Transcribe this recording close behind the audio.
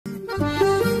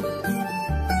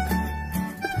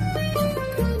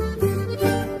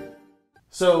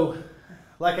So,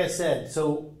 like I said,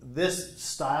 so this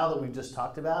style that we just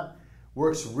talked about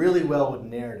works really well with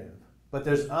narrative. But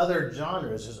there's other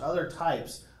genres, there's other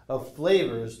types of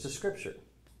flavors to Scripture.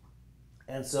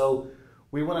 And so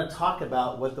we want to talk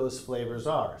about what those flavors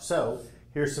are. So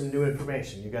here's some new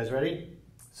information. You guys ready?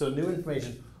 So new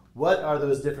information. What are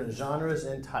those different genres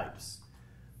and types?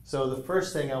 So the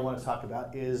first thing I want to talk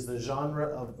about is the genre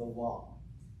of the law.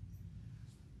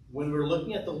 When we're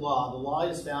looking at the law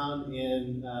is found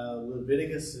in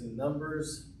Leviticus and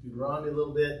Numbers, Deuteronomy a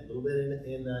little bit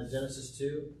in Genesis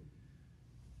 2.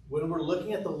 When we're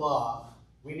looking at the law,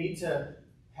 we need to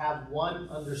have one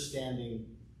understanding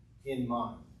in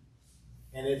mind.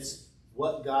 And it's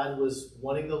what God was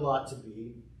wanting the law to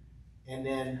be, and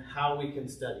then how we can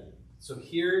study it. So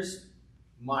here's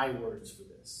my words for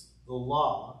this. The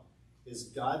law is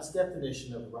God's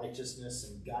definition of righteousness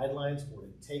and guidelines for what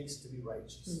it takes to be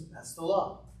righteous. That's the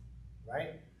law,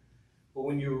 right? But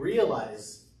when you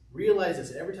realize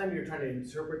this, every time you're trying to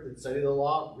interpret and study the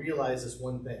law, realize this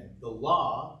one thing. The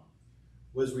law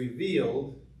was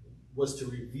to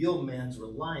reveal man's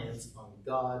reliance on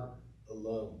God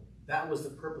alone. That was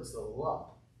the purpose of the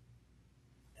law.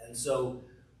 And so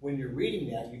when you're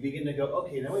reading that, you begin to go,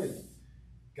 okay, now wait a minute.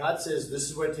 God says this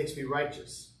is what it takes to be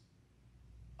righteous.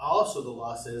 Also, the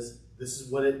law says this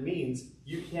is what it means.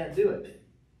 You can't do it.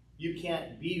 You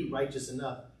can't be righteous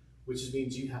enough, which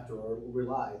means you have to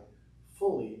rely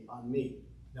fully on me.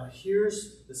 Now,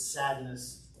 here's the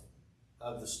sadness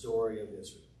of the story of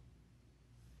Israel.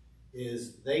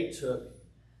 Is they took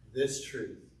this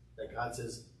truth that God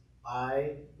says,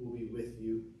 I will be with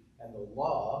you, and the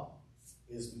law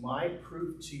is my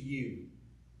proof to you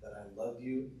that I love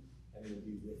you and will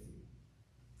be with you.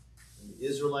 And the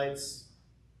Israelites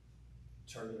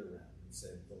turned it around and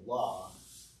said, the law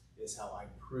is how I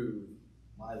prove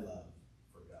my love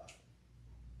for God.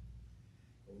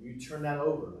 When you turn that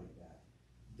over like that,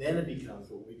 then it becomes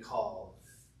what we call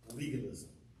legalism.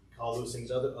 We call those things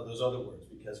those other words,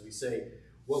 because we say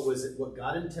what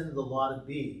God intended the law to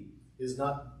be is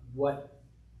not what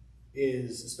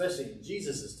is, especially in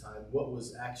Jesus' time, what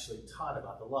was actually taught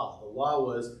about the law. The law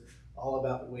was all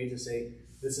about the way to say,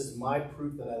 this is my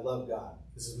proof that I love God.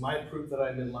 This is my proof that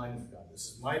I'm in line with God. This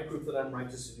is my proof that I'm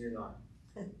righteous and you're not.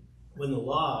 When the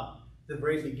law, the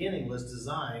very beginning, was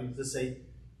designed to say,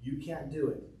 you can't do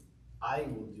it. I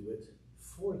will do it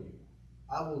for you.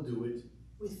 I will do it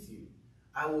with you.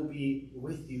 I will be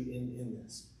with you in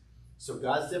this. So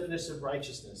God's definition of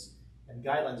righteousness and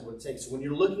guidelines is what it takes. So when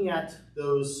you're looking at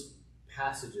those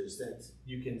passages that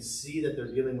you can see that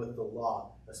they're dealing with the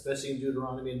law, especially in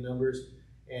Deuteronomy and Numbers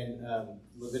and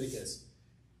Leviticus,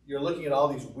 you're looking at all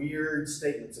these weird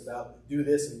statements about do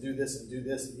this and do this and do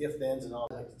this, and if-thens and all.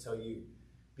 I'd like to tell you,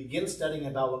 begin studying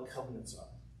about what covenants are.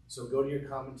 So go to your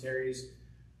commentaries,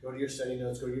 go to your study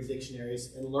notes, go to your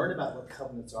dictionaries, and learn about what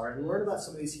covenants are, and learn about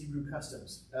some of these Hebrew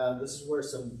customs. This is where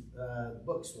some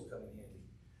books will come in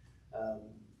handy.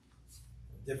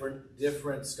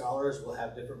 Different scholars will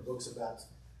have different books about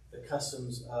the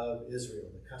customs of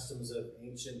Israel, the customs of the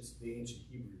ancient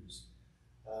Hebrews.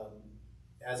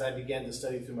 As I began to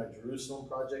study through my Jerusalem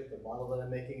project, the model that I'm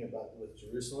making with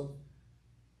Jerusalem,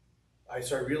 I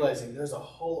started realizing there's a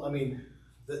whole,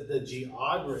 the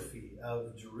geography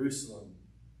of Jerusalem,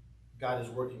 God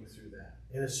is working through that.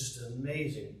 And it's just an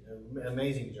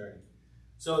amazing journey.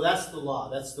 So that's the law.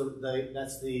 That's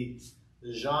the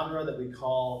genre that we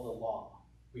call the law.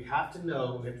 We have to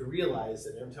know, we have to realize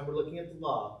that every time we're looking at the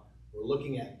law, we're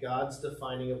looking at God's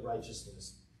defining of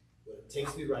righteousness, what it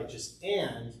takes to be righteous,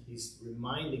 and he's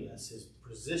reminding us, his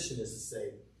position is to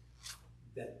say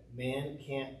that man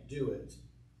can't do it,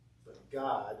 but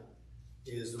God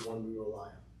is the one we rely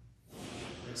on.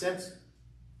 Make sense?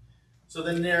 So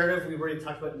the narrative, we've already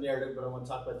talked about narrative, but I want to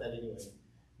talk about that anyway.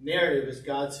 Narrative is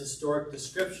God's historic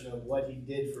description of what he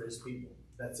did for his people.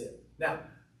 That's it. Now,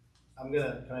 can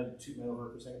I toot my own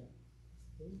horn for a second?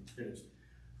 Here it is.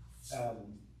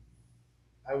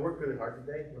 I worked really hard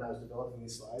today when I was developing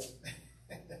these slides.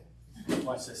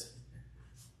 Watch this.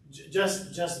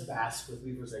 Just bask with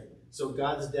me for a second. So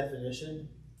God's definition,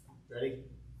 ready?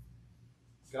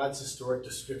 God's historic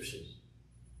description.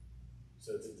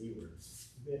 So it's a D word.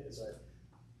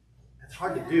 That's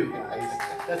hard to do, guys.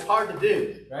 That's hard to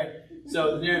do, right?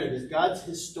 So the narrative is God's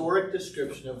historic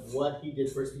description of what he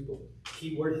did for his people.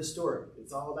 Keyword historic.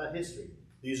 It's all about history.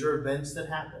 These are events that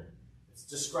happened. It's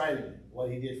describing what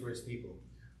he did for his people.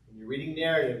 When you're reading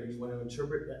narrative and you want to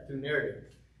interpret that through narrative,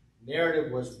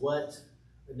 narrative was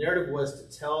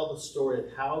to tell the story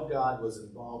of how God was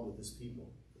involved with his people.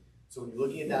 So when you're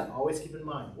looking at that, always keep in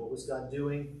mind, what was God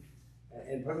doing?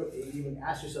 And probably even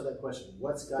ask yourself that question,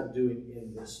 what's God doing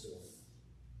in this story?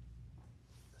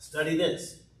 Study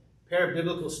this. Pair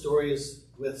biblical stories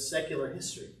with secular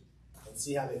history and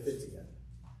see how they fit together.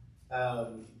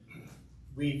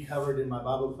 We covered in my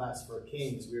Bible class for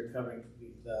Kings, we were covering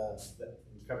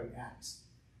covering Acts.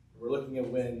 We're looking at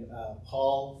when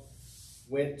Paul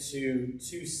went to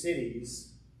two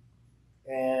cities,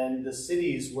 and the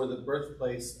cities were the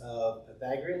birthplace of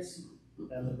Pythagoras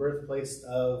and the birthplace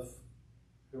of,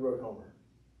 who wrote Homer?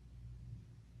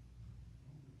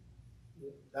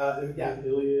 Iliad. Yeah, the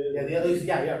Iliad.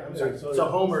 Yeah. I'm sorry. So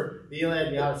Homer, the Iliad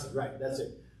and the Odyssey. Right. That's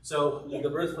it. So the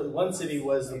birthplace. One city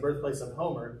was the birthplace of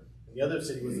Homer, and the other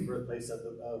city was the birthplace of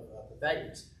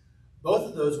Pythagoras. Both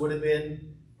of those would have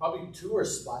been probably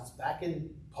tourist spots back in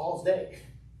Paul's day.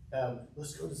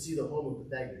 Let's go to see the home of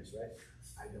Pythagoras, right?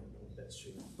 I don't know if that's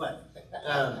true, but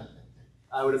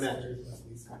I would imagine.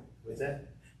 What's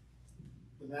that?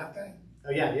 The math guy?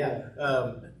 Oh yeah.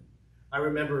 I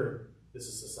remember. This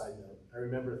is a side note. I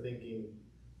remember thinking,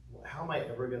 well, how am I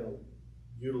ever going to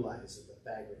utilize the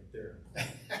Pythagorean theorem?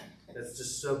 That's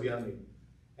just so beyond me.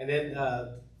 And then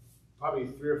probably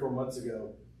 3 or 4 months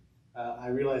ago, I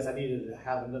realized I needed to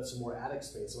have some more attic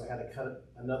space, so I had to cut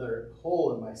another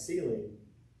hole in my ceiling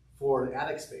for the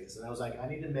attic space. And I was like, I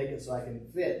need to make it so I can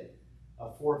fit a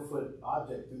 4-foot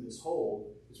object through this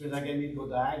hole, which means I need to go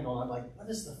diagonal. I'm like, what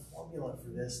is the formula for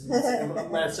this?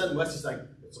 And my son Wesley's like,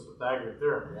 it's a Pythagorean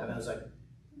theorem. And I was like,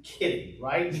 kidding,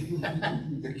 right?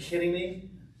 You're kidding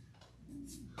me?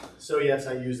 So yes,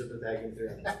 I used the Pythagorean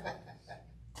theorem.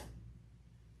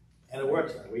 And it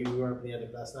works. We were up in the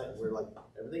attic last night, and we're like,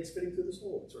 everything's fitting through this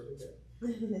hole. It's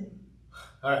working there.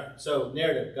 All right, so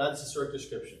narrative, God's historic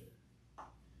description.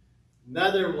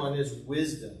 Another one is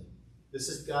wisdom. This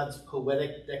is God's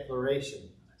poetic declaration.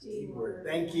 Word.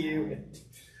 Thank you.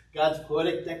 God's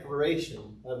poetic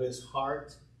declaration of his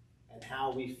heart and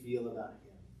how we feel about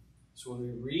him. So when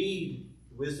we read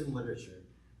wisdom literature,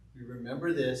 we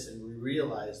remember this and we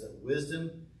realize that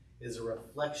wisdom is a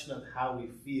reflection of how we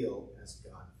feel as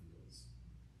God feels.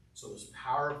 So those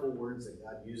powerful words that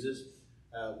God uses,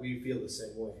 we feel the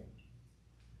same way.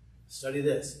 Study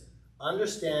this.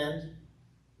 Understand,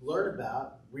 learn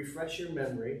about, refresh your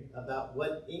memory about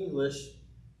what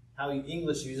how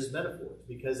English uses metaphors,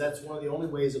 because that's one of the only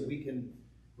ways that we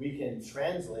can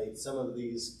translate some of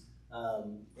these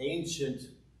ancient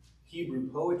Hebrew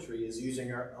poetry is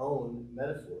using our own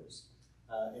metaphors.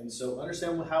 And so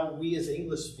understand how we as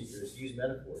English speakers use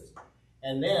metaphors.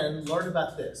 And then learn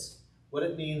about this, what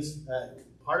it means.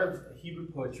 Part of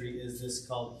Hebrew poetry is this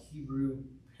called Hebrew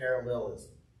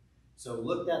parallelism. So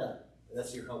look that up.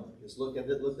 That's your homework. Just look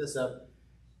this up.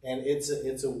 And it's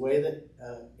a way that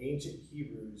ancient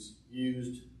Hebrews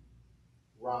used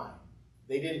rhyme.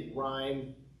 They didn't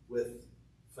rhyme with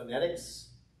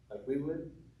phonetics like we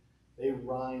would. They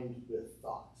rhymed with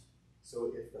thought.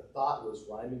 So if the thought was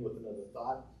rhyming with another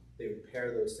thought, they would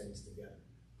pair those things together.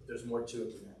 But there's more to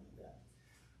it than that.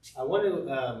 I want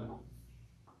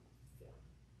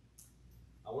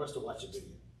us to watch a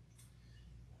video.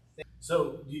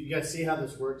 So you guys see how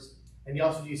this works? And do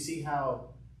you see how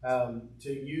to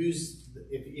use,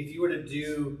 if you were to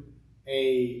do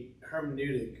a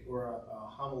hermeneutic or a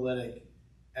homiletic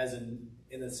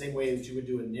in the same way that you would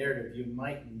do a narrative, you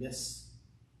might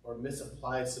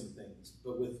misapply some things.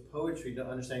 But with poetry, to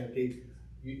understand, okay,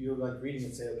 you're like reading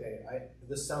and say, okay,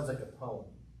 this sounds like a poem.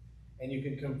 And you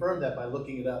can confirm that by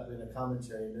looking it up in a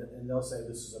commentary, and they'll say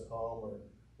this is a poem,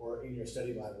 or in your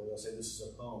study Bible, they'll say this is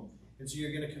a poem. And so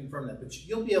you're going to confirm that. But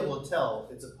you'll be able to tell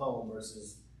if it's a poem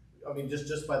versus,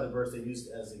 just by the verse they used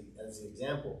as the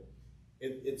example.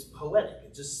 It's poetic.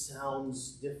 It just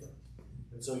sounds different.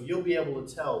 And so you'll be able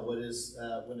to tell what is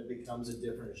when it becomes a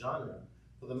different genre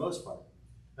for the most part.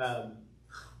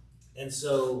 And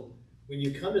so when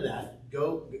you come to that,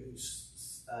 go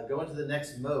into the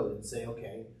next mode and say,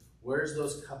 okay, where's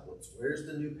those couplets? Where's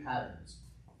the new patterns?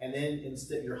 And then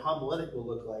instead, your homiletic will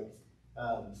look like,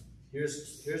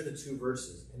 here's the 2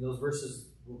 verses, and those verses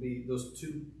will be, those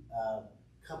 2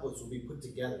 couplets will be put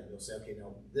together. And you'll say, okay,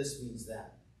 now this means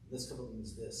that, this couplet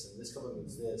means this, and this couplet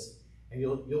means this, and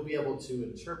you'll be able to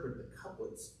interpret the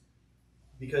couplets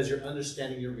because you're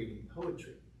understanding you're reading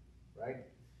poetry, right?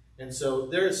 And so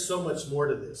there is so much more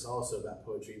to this also about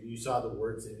poetry. You saw the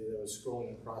words that I was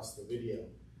scrolling across the video.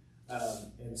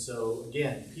 And so,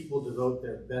 again, people devote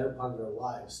their better part of their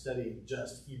lives studying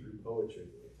just Hebrew poetry.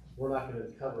 We're not going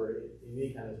to cover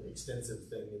any kind of extensive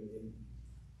thing in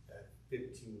a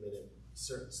 15-minute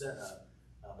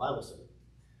Bible study.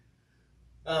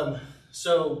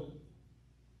 So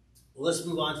let's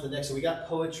move on to the next. So we got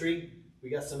poetry. We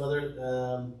got some other,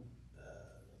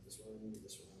 this one, move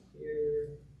this one here.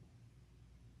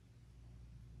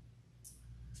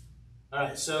 All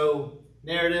right, so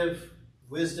narrative,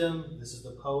 wisdom. This is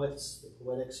the poets, the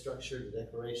poetic structure, the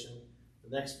declaration.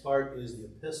 The next part is the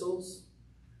epistles.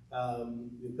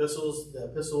 The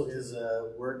epistle is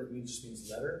a word that just means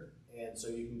letter, and so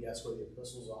you can guess what the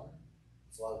epistles are.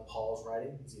 It's a lot of Paul's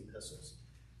writing, it's the epistles.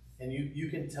 And you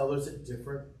can tell there's a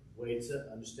different way to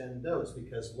understand those,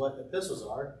 because what epistles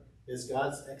are is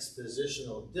God's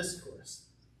expositional discourse.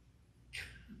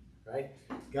 Right?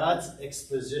 God's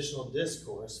expositional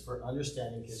discourse for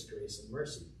understanding his grace and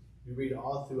mercy. We read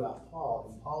all throughout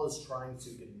Paul, and Paul is trying to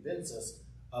convince us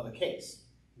of a case.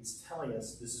 He's telling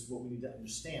us this is what we need to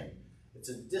understand. It's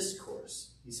a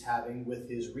discourse he's having with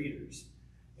his readers,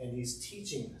 and he's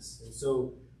teaching us. And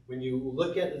so when you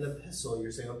look at an epistle,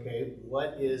 you're saying, okay,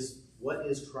 what is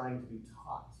trying to be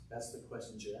taught? That's the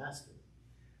question you're asking.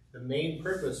 The main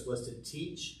purpose was to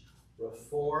teach,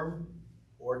 reform,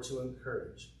 or to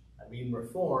encourage. I mean,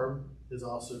 reform is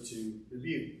also to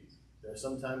rebuke. There are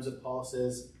some times that Paul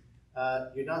says,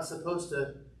 you're not supposed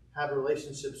to have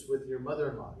relationships with your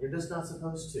mother-in-law. You're just not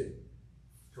supposed to.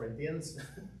 Corinthians,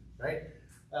 right?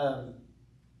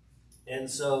 And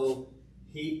so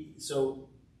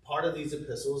part of these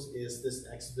epistles is this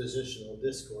expositional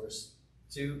discourse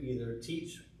to either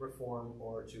teach, reform,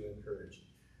 or to encourage.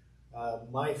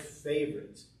 My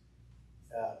favorite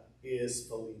is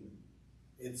Philemon.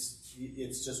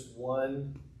 It's just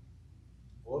one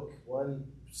book,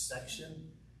 one section,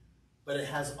 but it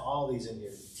has all these in here.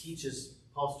 It teaches.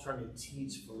 Paul's trying to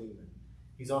teach Philemon.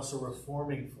 He's also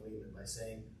reforming Philemon by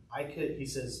saying,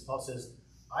 Paul says,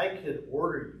 I could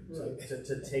order you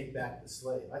to take back the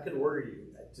slave. I could order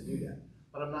you to do that,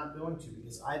 but I'm not going to,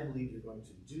 because I believe you're going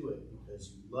to do it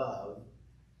because you love,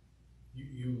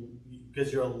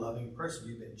 because you're a loving person.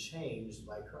 You've been changed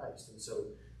by Christ. And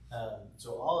so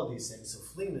all of these things. So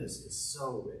Philemon is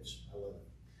so rich. I love it.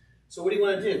 So what do you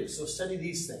want to do? So study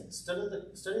these things. Study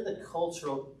the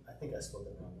cultural, I think I spelled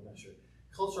that wrong, I'm not sure.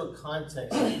 Cultural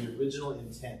context of the original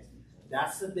intent.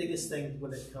 That's the biggest thing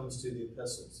when it comes to the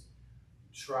epistles.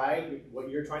 What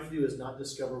you're trying to do is not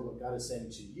discover what God is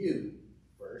saying to you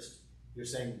first. You're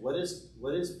saying, what is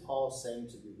Paul saying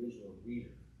to the original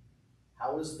reader?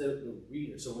 How is the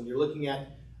reader? So when you're looking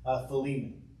at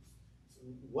Philemon,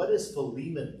 what is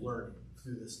Philemon learning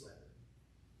through this letter?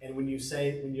 And when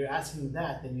you're asking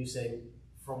that, then you say,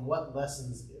 from what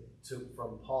lessons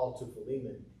from Paul to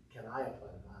Philemon can I apply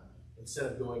to my life? Instead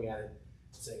of going at it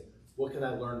and saying, what can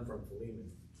I learn from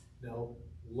Philemon? No,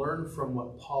 learn from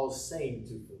what Paul's saying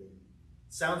to Philemon.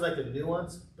 Sounds like a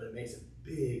nuance, but it makes a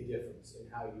big difference in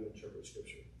how you interpret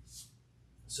Scripture.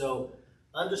 So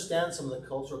understand some of the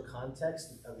cultural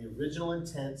context of the original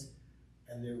intent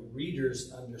and the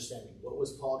reader's understanding. What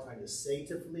was Paul trying to say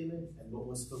to Philemon, and what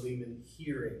was Philemon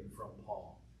hearing from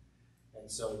Paul? And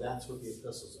so that's what the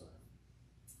epistles are.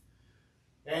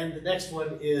 And the next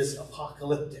one is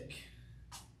apocalyptic.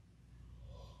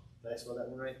 Did I spell that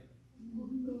one right?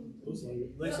 Looks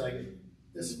like it.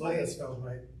 Display is spelled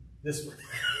right. Display.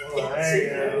 Well,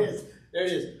 there it is. There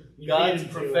it is. God's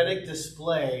prophetic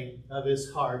display of his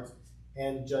heart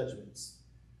and judgments.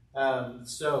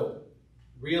 So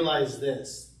realize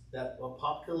this, that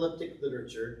apocalyptic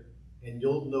literature, and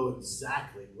you'll know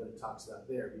exactly what it talks about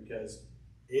there because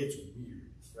it's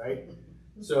weird, right?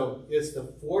 So it's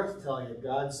the fourth telling of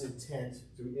God's intent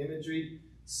through imagery,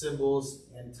 symbols,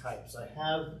 and types. I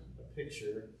have a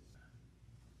picture.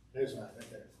 There's mine right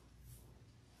there.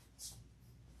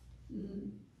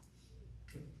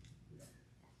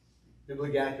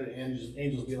 Biblically accurate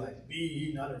angels be like, be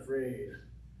ye not afraid.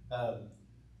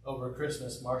 Over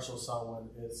Christmas, Marshall saw one.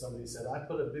 Somebody said, I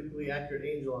put a biblically accurate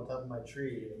angel on top of my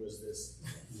tree. And it was this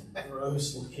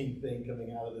gross looking thing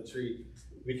coming out of the tree.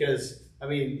 Because, I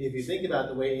mean, if you think about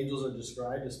the way angels are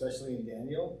described, especially in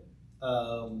Daniel,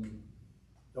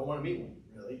 don't want to meet one,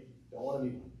 really. Don't want to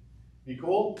meet one. Be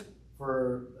cool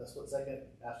for a split second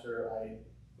after I'll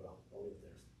leave it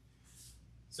there.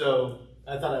 So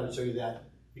I thought I would show you that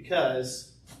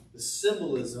because the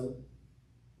symbolism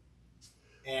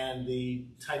and the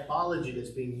typology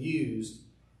that's being used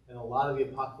in a lot of the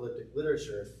apocalyptic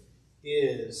literature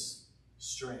is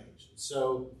strange.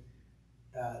 So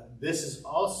this is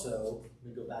also,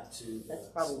 let me go back to that's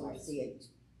probably where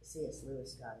C.S.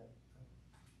 Lewis got it.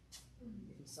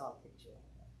 If you saw a picture of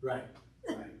that. Right.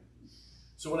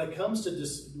 So when it comes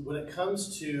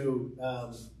to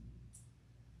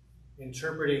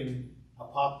interpreting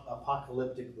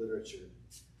apocalyptic literature,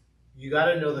 you got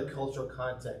to know the cultural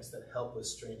context that help with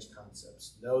strange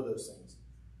concepts. Know those things.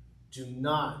 Do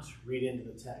not read into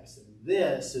the text. And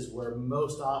this is where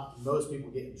most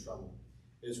people get in trouble.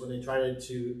 is when they tried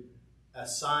to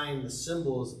assign the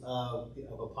symbols of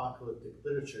apocalyptic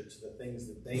literature to the things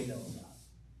that they know about.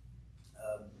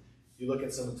 You look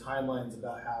at some timelines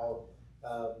about how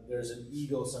there's an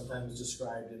eagle sometimes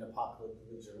described in apocalyptic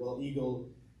literature. Well, eagle,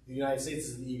 the United States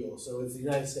is an eagle, so it's the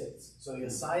United States. So they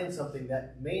assign something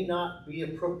that may not be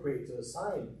appropriate to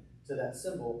assign to that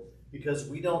symbol because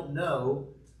we don't know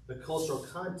the cultural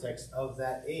context of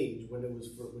that age when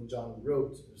John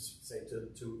wrote, say,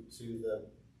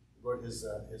 wrote his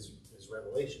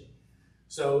revelation.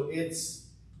 So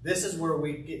this is where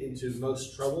we get into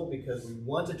most trouble because we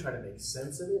want to try to make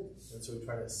sense of it, and so we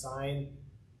try to assign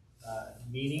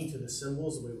meaning to the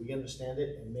symbols the way we understand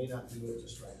it and may not do it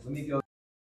just right. Let me go